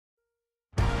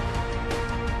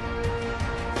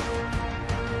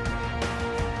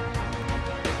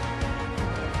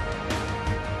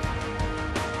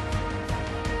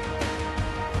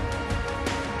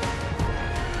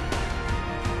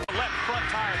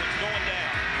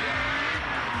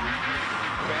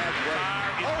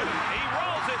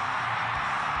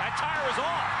tire is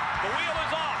off. The wheel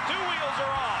is off. Two wheels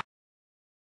are off.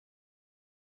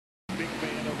 Big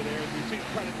fan over there. We've seen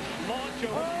credit launch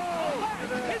over.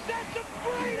 Is that some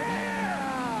great air?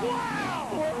 Wow!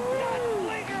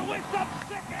 Gunslinger with some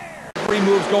sick air. Three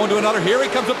moves going to another. Here he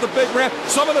comes up the big ramp.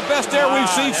 Some of the best air we've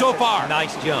seen so far.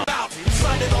 Nice jump.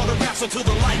 Sliding all the raps until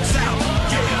the lights out.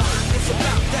 Yeah, it's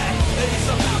about that. It's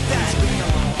about that.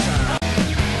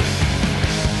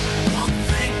 One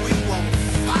thing we won't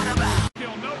fight about.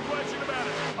 No question about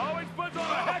it. Always puts on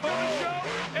a heck of a show,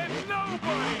 and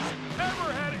nobody's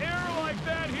ever had air like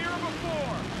that here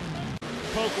before.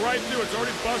 Poke right through. It's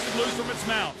already busted loose from its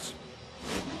mounts.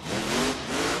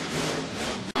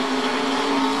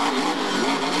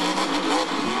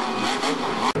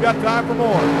 Got time for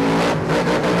more.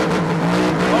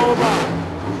 Oh my.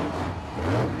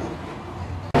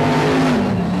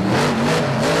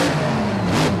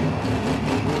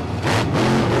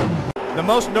 The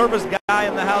most nervous guy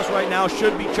in the house right now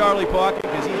should be Charlie Pocket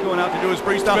because he's going out to do his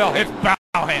freestyle. It's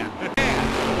Bowhand. The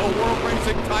World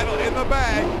Racing title in the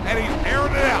bag, and he's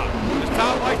airing it out. As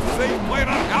Tom likes to say, he's playing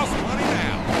on house money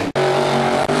now.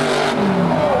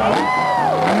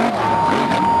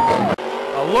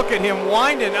 Look at him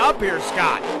winding up here,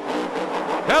 Scott.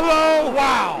 Hello,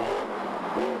 wow.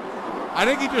 I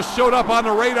think he just showed up on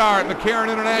the radar at McCarran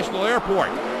International Airport.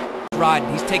 Riding,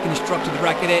 he's taking his truck to the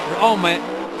racket. Oh man,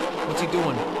 what's he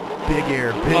doing? Big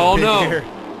air, big no. air.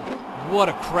 What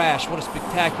a crash, what a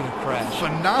spectacular crash.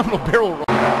 Phenomenal barrel roll.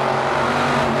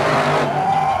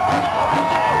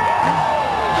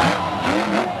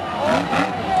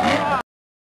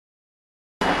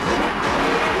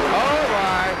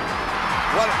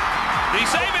 He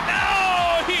saved it.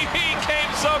 No! He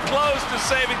came so close to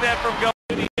saving that from going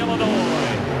to Illinois.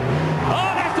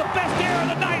 Oh, that's the best air of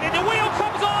the night, and the wheel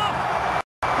comes off.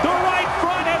 The right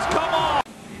front has come off.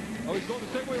 Oh, he's going the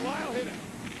same way Lyle hit it.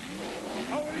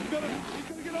 Oh, and he's gonna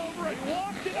get over it. He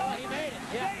walked it over. He made it.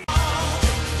 Yeah.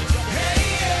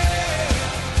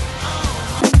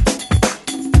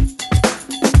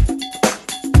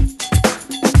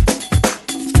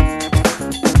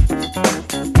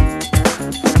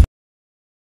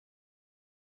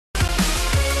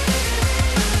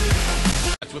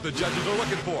 That's what the judges are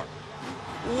looking for.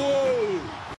 Whoa!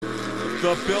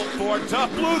 The Built Ford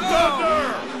Tough Blue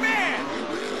Thunder! Man!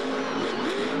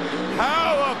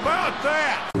 How about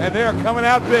that? And they're coming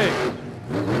out big.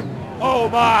 Oh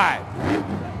my!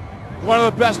 One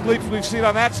of the best leaps we've seen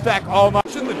on that stack all night.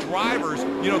 The drivers,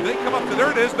 you know, they come up to,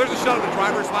 there it is. There's a shot of the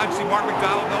driver's line. See Mark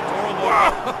McDonald, Del Toro.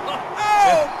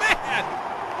 Oh man!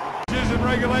 Is in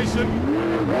regulation.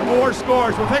 4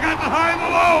 scores. We'll take out the high and the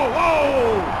low.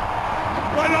 Whoa!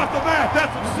 Right off the bat,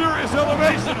 that's some serious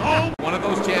elevation, home. One of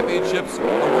those championships,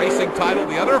 a racing title,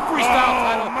 the other a freestyle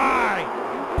title. Oh my!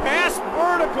 Pass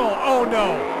vertical. Oh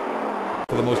no!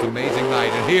 For the most amazing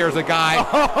night, and here's a guy.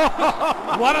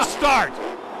 What a start!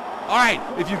 All right,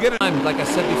 if you get it. Like I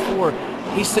said before,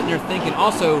 he's sitting there thinking,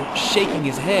 also shaking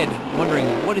his head, wondering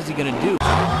what is he going to do.